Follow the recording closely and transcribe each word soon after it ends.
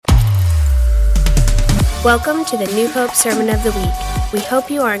Welcome to the New Hope Sermon of the Week. We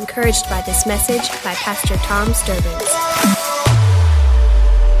hope you are encouraged by this message by Pastor Tom Sturbins.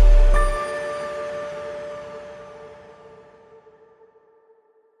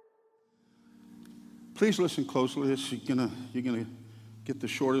 Please listen closely. You're gonna get the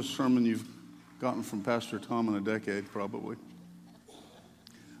shortest sermon you've gotten from Pastor Tom in a decade, probably.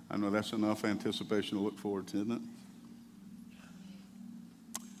 I know that's enough anticipation to look forward to, isn't it?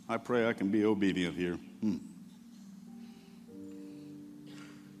 I pray I can be obedient here.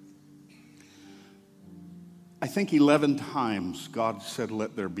 I think 11 times God said,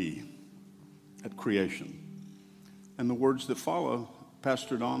 "Let there be," at creation. And the words that follow,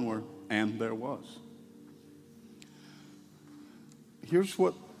 Pastor Don, were, "And there was." Here's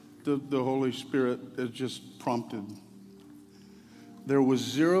what the Holy Spirit has just prompted. There was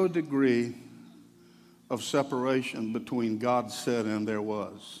 0 degree of separation between God said and there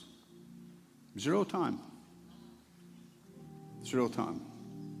was. 0 time. 0 time.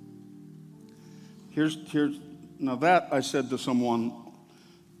 Here's now that I said to someone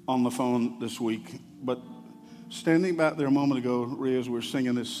on the phone this week, but standing back there a moment ago, Rhea, as we were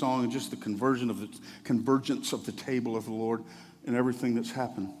singing this song, and just the convergence of the table of the Lord and everything that's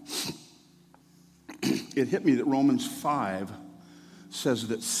happened, it hit me that Romans 5 says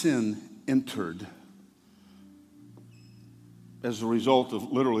that sin entered as a result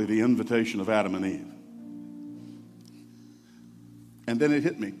of literally the invitation of Adam and Eve. And then it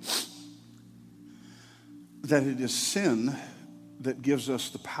hit me that it is sin that gives us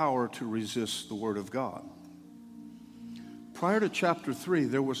the power to resist the Word of God. Prior to chapter 3,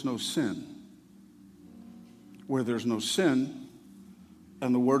 there was no sin. Where there's no sin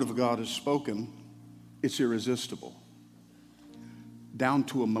and the Word of God is spoken, it's irresistible. Down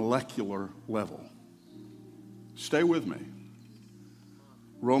to a molecular level. Stay with me.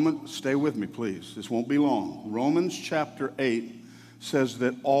 Stay with me, please. This won't be long. Romans chapter 8 says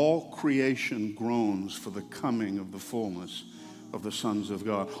that all creation groans for the coming of the fullness of the sons of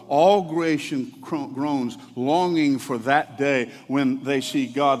God. All creation groans, longing for that day when they see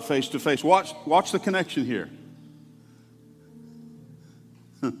God face to face. Watch the connection here.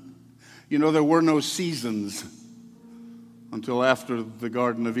 You know, there were no seasons until after the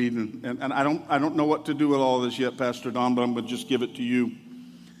Garden of Eden. And I don't know what to do with all this yet, Pastor Don, but I'm going to just give it to you.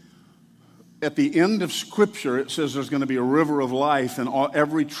 At the end of Scripture, it says there's going to be a river of life, and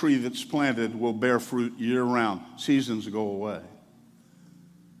every tree that's planted will bear fruit year-round. Seasons go away.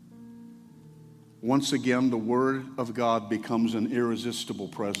 Once again, the Word of God becomes an irresistible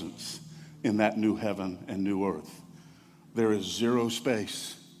presence in that new heaven and new earth. There is zero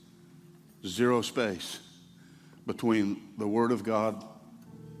space between the Word of God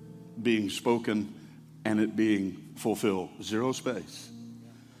being spoken and it being fulfilled. Zero space.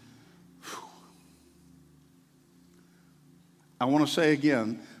 I want to say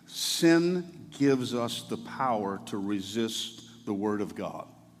again, sin gives us the power to resist the Word of God.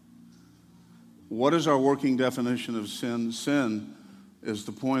 What is our working definition of sin? Sin is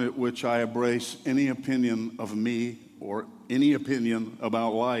the point at which I embrace any opinion of me or any opinion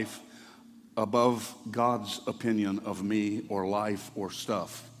about life above God's opinion of me or life or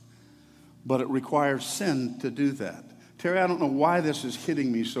stuff. But it requires sin to do that. Terry, I don't know why this is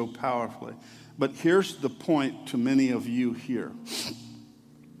hitting me so powerfully. But here's the point to many of you here.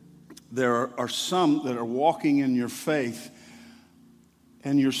 There are some that are walking in your faith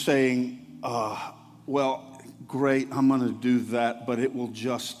and you're saying, well, great, I'm going to do that, but it will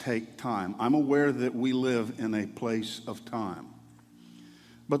just take time. I'm aware that we live in a place of time.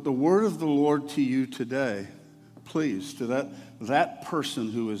 But the word of the Lord to you today, please, to that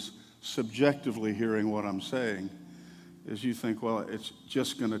person who is subjectively hearing what I'm saying, is you think, well, it's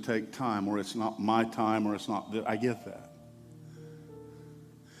just going to take time, or it's not my time, or it's not. I get that.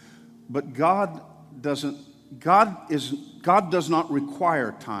 But God does not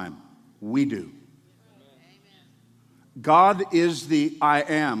require time. We do. God is the I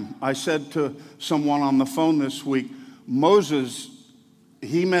am. I said to someone on the phone this week,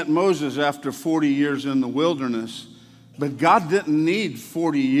 he met Moses after 40 years in the wilderness, but God didn't need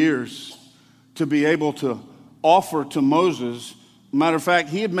 40 years to be able to offer to Moses. Matter of fact,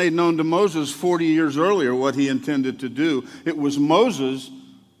 he had made known to Moses 40 years earlier what he intended to do. It was Moses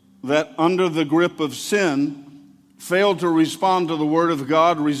that, under the grip of sin, failed to respond to the word of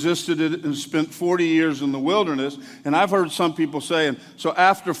God, resisted it, and spent 40 years in the wilderness. And I've heard some people saying, so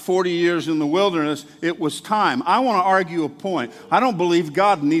after 40 years in the wilderness, it was time. I want to argue a point. I don't believe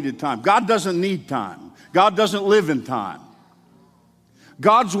God needed time. God doesn't need time. God doesn't live in time.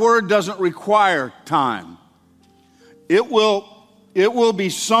 God's word doesn't require time. It will be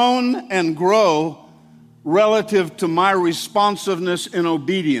sown and grow relative to my responsiveness and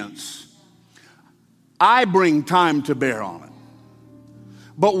obedience, I bring time to bear on it.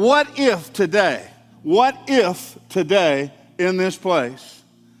 But what if today in this place,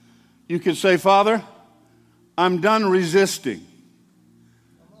 you could say, Father, I'm done resisting.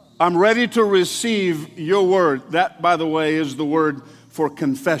 I'm ready to receive your word. That, by the way, is the word for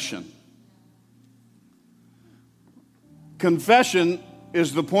confession. Confession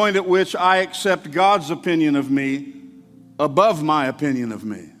is the point at which I accept God's opinion of me above my opinion of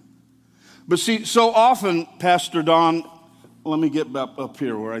me. But see, so often, Pastor Don, let me get up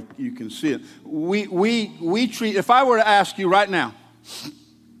here where you can see it. We treat, if I were to ask you right now,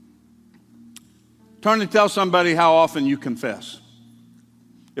 turn and tell somebody how often you confess.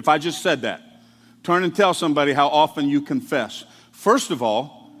 If I just said that, turn and tell somebody how often you confess. First of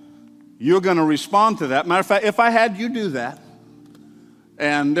all, you're going to respond to that. Matter of fact, if I had you do that,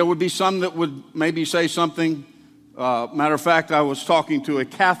 and there would be some that would maybe say something. Matter of fact, I was talking to a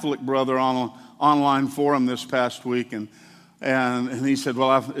Catholic brother on an online forum this past week, and he said,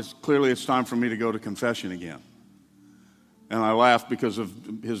 well, it's time for me to go to confession again. And I laughed because of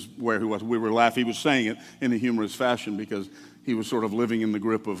where he was. We were laughing. He was saying it in a humorous fashion because he was sort of living in the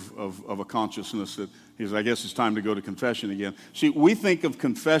grip of a consciousness that he's, I guess it's time to go to confession again. See, we think of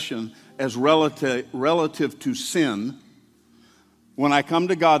confession as relative to sin. When I come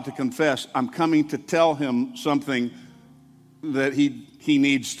to God to confess, I'm coming to tell him something that he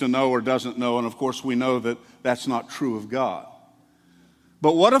needs to know or doesn't know. And of course, we know that that's not true of God.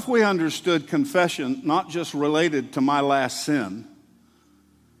 But what if we understood confession not just related to my last sin,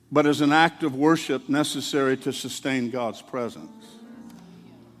 but as an act of worship necessary to sustain God's presence?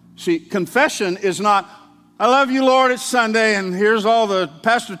 See, confession is not, I love you, Lord, it's Sunday, and here's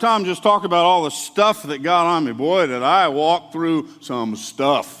Pastor Tom just talked about all the stuff that got on me. Boy, did I walk through some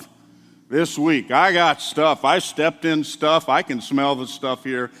stuff this week. I got stuff. I stepped in stuff. I can smell the stuff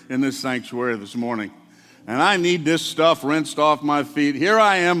here in this sanctuary this morning. And I need this stuff rinsed off my feet. Here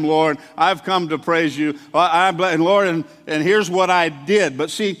I am, Lord. I've come to praise you. Lord, and here's what I did. But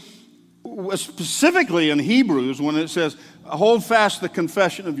see, specifically in Hebrews, when it says, hold fast the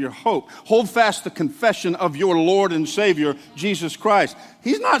confession of your hope. Hold fast the confession of your Lord and Savior, Jesus Christ.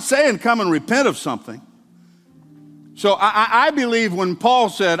 He's not saying come and repent of something. So I believe when Paul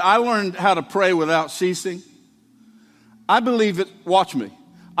said, I learned how to pray without ceasing, I believe it, watch me,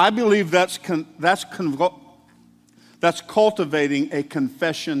 I believe that's cultivating a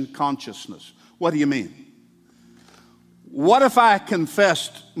confession consciousness. What do you mean? What if I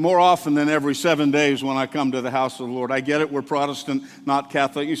confessed more often than every 7 days when I come to the house of the Lord? I get it, we're Protestant, not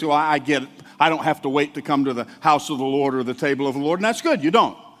Catholic. You say, well, I get it. I don't have to wait to come to the house of the Lord or the table of the Lord, and that's good, you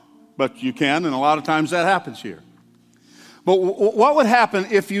don't. But you can, and a lot of times that happens here. But what would happen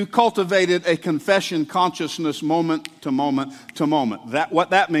if you cultivated a confession consciousness moment to moment to moment?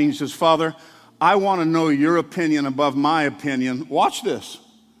 What that means is, Father, I want to know your opinion above my opinion. Watch this.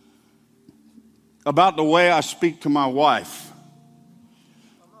 About the way I speak to my wife.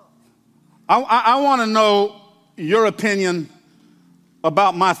 I want to know your opinion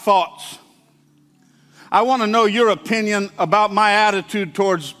about my thoughts. I want to know your opinion about my attitude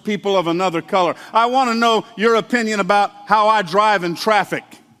towards people of another color. I want to know your opinion about how I drive in traffic.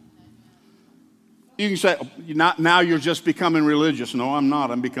 You can say, now you're just becoming religious. No, I'm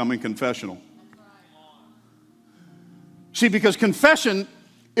not. I'm becoming confessional. See, because confession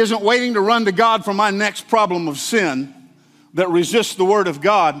isn't waiting to run to God for my next problem of sin that resists the Word of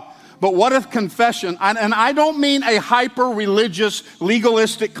God. But what if confession, and I don't mean a hyper-religious,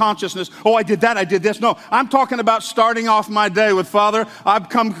 legalistic consciousness, oh, I did that, I did this. No, I'm talking about starting off my day with, Father, I've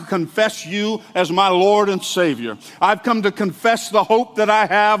come to confess you as my Lord and Savior. I've come to confess the hope that I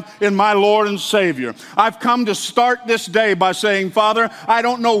have in my Lord and Savior. I've come to start this day by saying, Father, I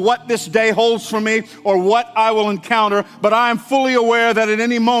don't know what this day holds for me or what I will encounter, but I am fully aware that at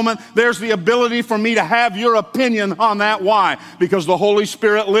any moment there's the ability for me to have your opinion on that. Why? Because the Holy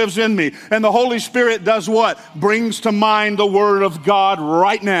Spirit lives in me. And the Holy Spirit does what? Brings to mind the Word of God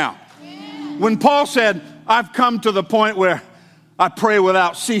right now. When Paul said, I've come to the point where I pray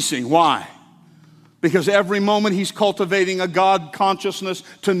without ceasing. Why? Because every moment he's cultivating a God consciousness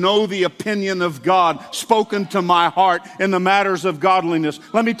to know the opinion of God spoken to my heart in the matters of godliness.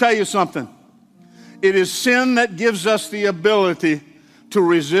 Let me tell you something. It is sin that gives us the ability to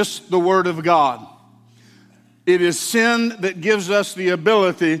resist the Word of God. It is sin that gives us the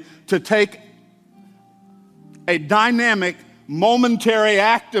ability to take a dynamic, momentary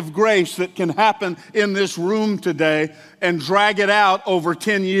act of grace that can happen in this room today and drag it out over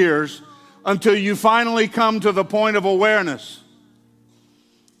 10 years until you finally come to the point of awareness.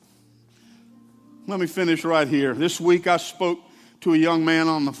 Let me finish right here. This week I spoke to a young man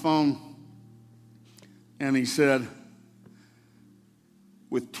on the phone, and he said,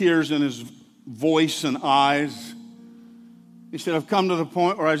 with tears in his voice and eyes, he said, I've come to the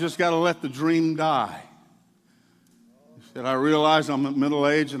point where I just got to let the dream die. He said, I realize I'm at middle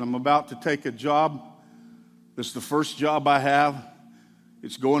age and I'm about to take a job. This is the first job I have.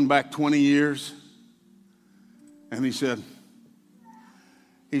 It's going back 20 years. And he said,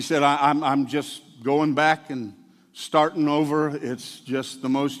 I'm just going back and starting over. It's just the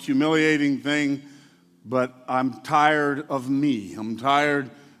most humiliating thing, but I'm tired of me. I'm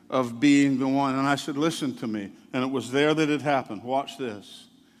tired of being the one. And I said, listen to me. And it was there that it happened. Watch this.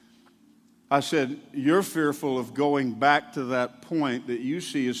 I said, you're fearful of going back to that point that you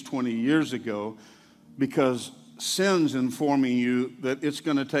see as 20 years ago because sin's informing you that it's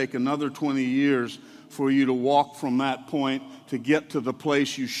going to take another 20 years for you to walk from that point to get to the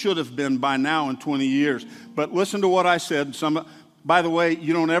place you should have been by now in 20 years. But listen to what I said. By the way,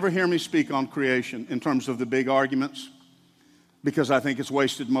 you don't ever hear me speak on creation in terms of the big arguments because I think it's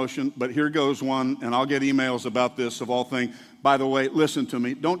wasted motion. But here goes one, and I'll get emails about this of all things. By the way, listen to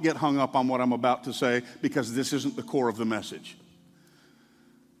me. Don't get hung up on what I'm about to say because this isn't the core of the message.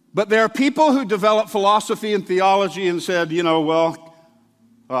 But there are people who develop philosophy and theology and said,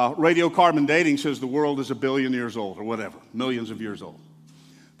 radiocarbon dating says the world is 1 billion years old or whatever, millions of years old.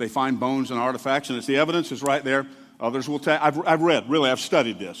 They find bones and artifacts, and the evidence is right there. Others will tell. I've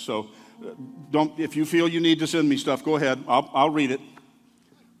studied this. So don't. If you feel you need to send me stuff, go ahead. I'll read it.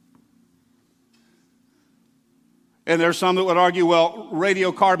 And there's some that would argue, well,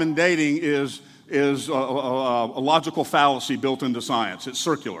 radiocarbon dating is a logical fallacy built into science. It's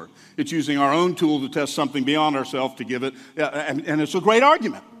circular. It's using our own tool to test something beyond ourselves to give it, and it's a great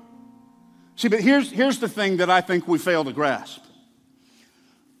argument. See, but here's the thing that I think we fail to grasp.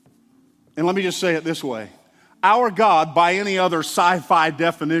 And let me just say it this way. Our God, by any other sci-fi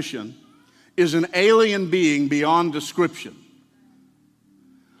definition, is an alien being beyond description.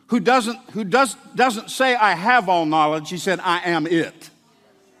 Who doesn't say, I have all knowledge. He said, I am it.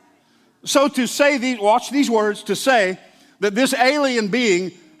 So to say watch these words, to say that this alien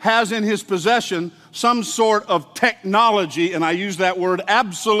being has in his possession some sort of technology, and I use that word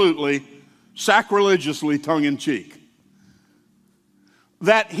absolutely, sacrilegiously, tongue-in-cheek,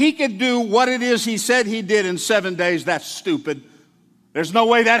 that he could do what it is he said he did in 7 days, that's stupid. There's no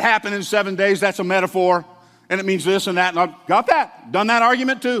way that happened in 7 days. That's a metaphor, and it means this and that. And I've got that. Done that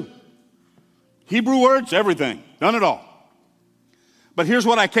argument too. Hebrew words, everything. Done it all. But here's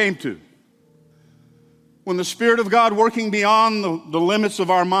what I came to. When the Spirit of God working beyond the limits of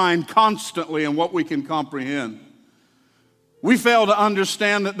our mind constantly and what we can comprehend, we fail to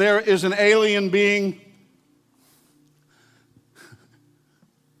understand that there is an alien being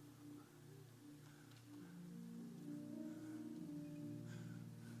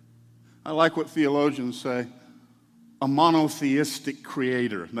I like what theologians say, a monotheistic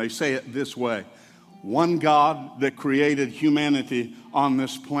creator. And they say it this way. One God that created humanity on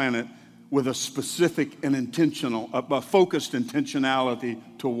this planet with a specific and a focused intentionality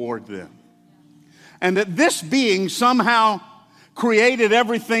toward them. And that this being somehow created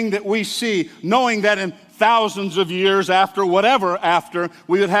everything that we see, knowing that in thousands of years after,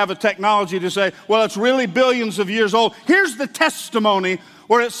 we would have a technology to say, well, it's really billions of years old. Here's the testimony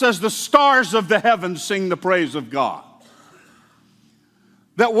where it says the stars of the heavens sing the praise of God.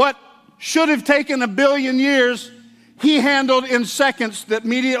 That what should have taken 1 billion years, he handled in seconds that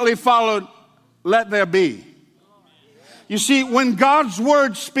immediately followed, let there be. You see, when God's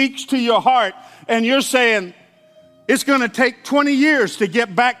word speaks to your heart and you're saying, it's going to take 20 years to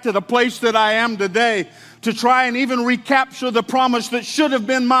get back to the place that I am today, to try and even recapture the promise that should have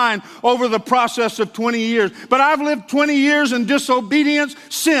been mine over the process of 20 years. But I've lived 20 years in disobedience,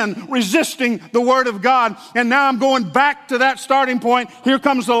 sin, resisting the Word of God, and now I'm going back to that starting point. Here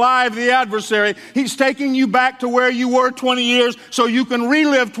comes the lie of the adversary. He's taking you back to where you were 20 years so you can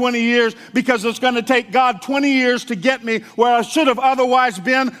relive 20 years because it's going to take God 20 years to get me where I should have otherwise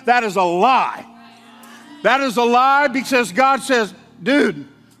been. That is a lie. That is a lie because God says, dude,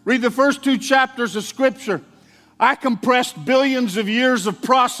 read the first 2 chapters of Scripture. I compressed billions of years of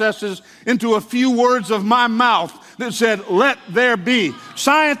processes into a few words of my mouth that said, let there be.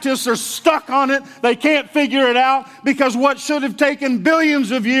 Scientists are stuck on it. They can't figure it out because what should have taken billions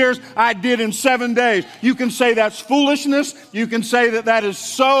of years, I did in 7 days. You can say that's foolishness. You can say that that is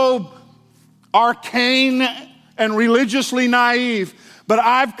so arcane and religiously naive. But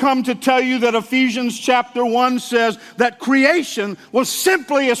I've come to tell you that Ephesians chapter 1 says that creation was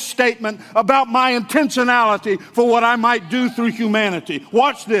simply a statement about my intentionality for what I might do through humanity.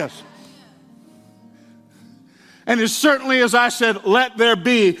 Watch this. And as certainly as I said, let there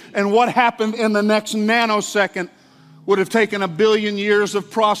be, and what happened in the next nanosecond would have taken 1 billion years of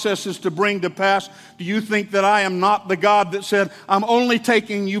processes to bring to pass. Do you think that I am not the God that said, I'm only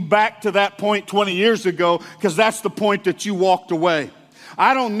taking you back to that point 20 years ago because that's the point that you walked away?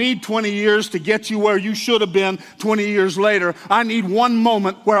 I don't need 20 years to get you where you should have been 20 years later. I need one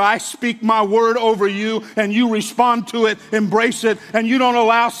moment where I speak my word over you and you respond to it, embrace it, and you don't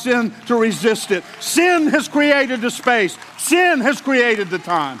allow sin to resist it. Sin has created the space. Sin has created the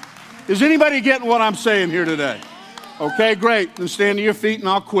time. Is anybody getting what I'm saying here today? Okay, great. Then stand to your feet and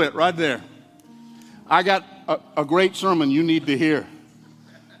I'll quit right there. I got a great sermon you need to hear.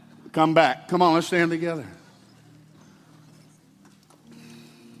 Come back. Come on, let's stand together.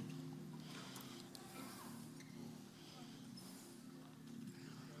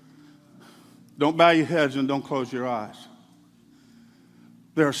 Don't bow your heads and don't close your eyes.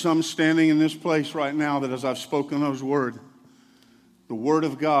 There are some standing in this place right now that as I've spoken those words, the Word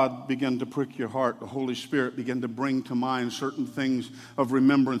of God began to prick your heart. The Holy Spirit began to bring to mind certain things of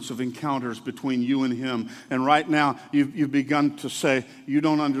remembrance, of encounters between you and Him. And right now, you've begun to say, you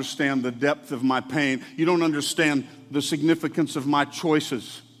don't understand the depth of my pain. You don't understand the significance of my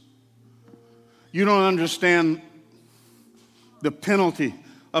choices. You don't understand the penalty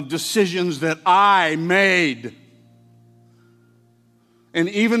of decisions that I made. And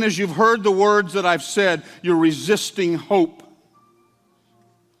even as you've heard the words that I've said, you're resisting hope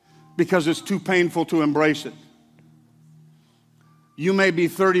because it's too painful to embrace it. You may be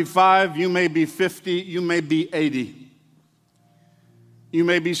 35, you may be 50, you may be 80. You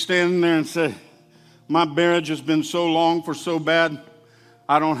may be standing there and say, my marriage has been so long for so bad,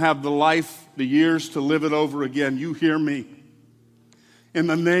 I don't have the life, the years to live it over again. You hear me. In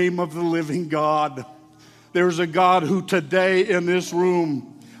the name of the living God, there's a God who today in this room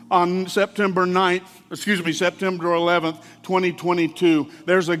on September 11th, 2022,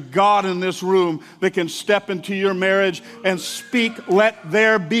 there's a God in this room that can step into your marriage and speak, let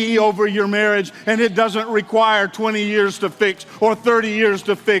there be over your marriage. And it doesn't require 20 years to fix or 30 years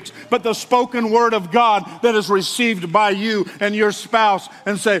to fix, but the spoken word of God that is received by you and your spouse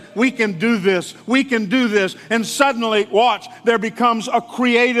and say, we can do this, we can do this. And suddenly, watch, there becomes a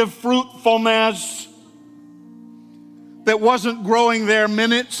creative fruitfulness that wasn't growing there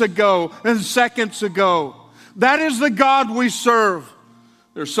minutes ago and seconds ago. That is the God we serve.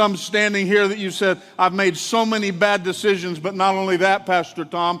 There's some standing here that you said, I've made so many bad decisions, but not only that, Pastor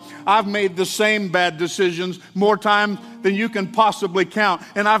Tom, I've made the same bad decisions more times than you can possibly count.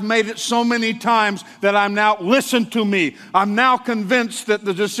 And I've made it so many times that I'm now, listen to me, I'm now convinced that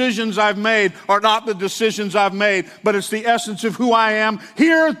the decisions I've made are not the decisions I've made, but it's the essence of who I am.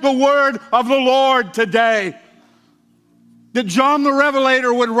 Hear the word of the Lord today. That John the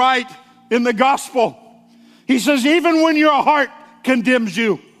Revelator would write in the gospel. He says, even when your heart condemns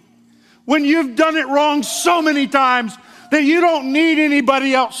you, when you've done it wrong so many times that you don't need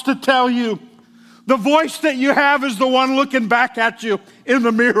anybody else to tell you, the voice that you have is the one looking back at you in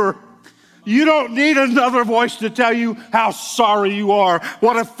the mirror. You don't need another voice to tell you how sorry you are,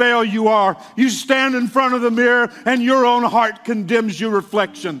 what a fail you are. You stand in front of the mirror and your own heart condemns your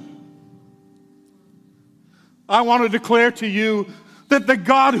reflection. I want to declare to you that the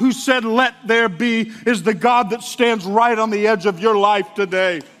God who said, let there be, is the God that stands right on the edge of your life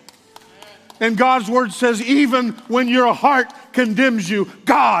today. And God's word says, even when your heart condemns you,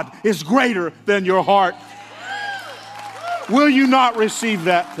 God is greater than your heart. Will you not receive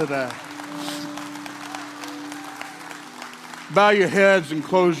that today? Bow your heads and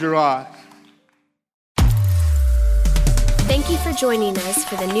close your eyes. Thank you for joining us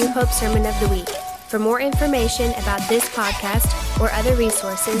for the New Hope Sermon of the Week. For more information about this podcast or other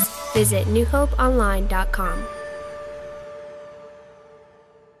resources, visit newhopeonline.com.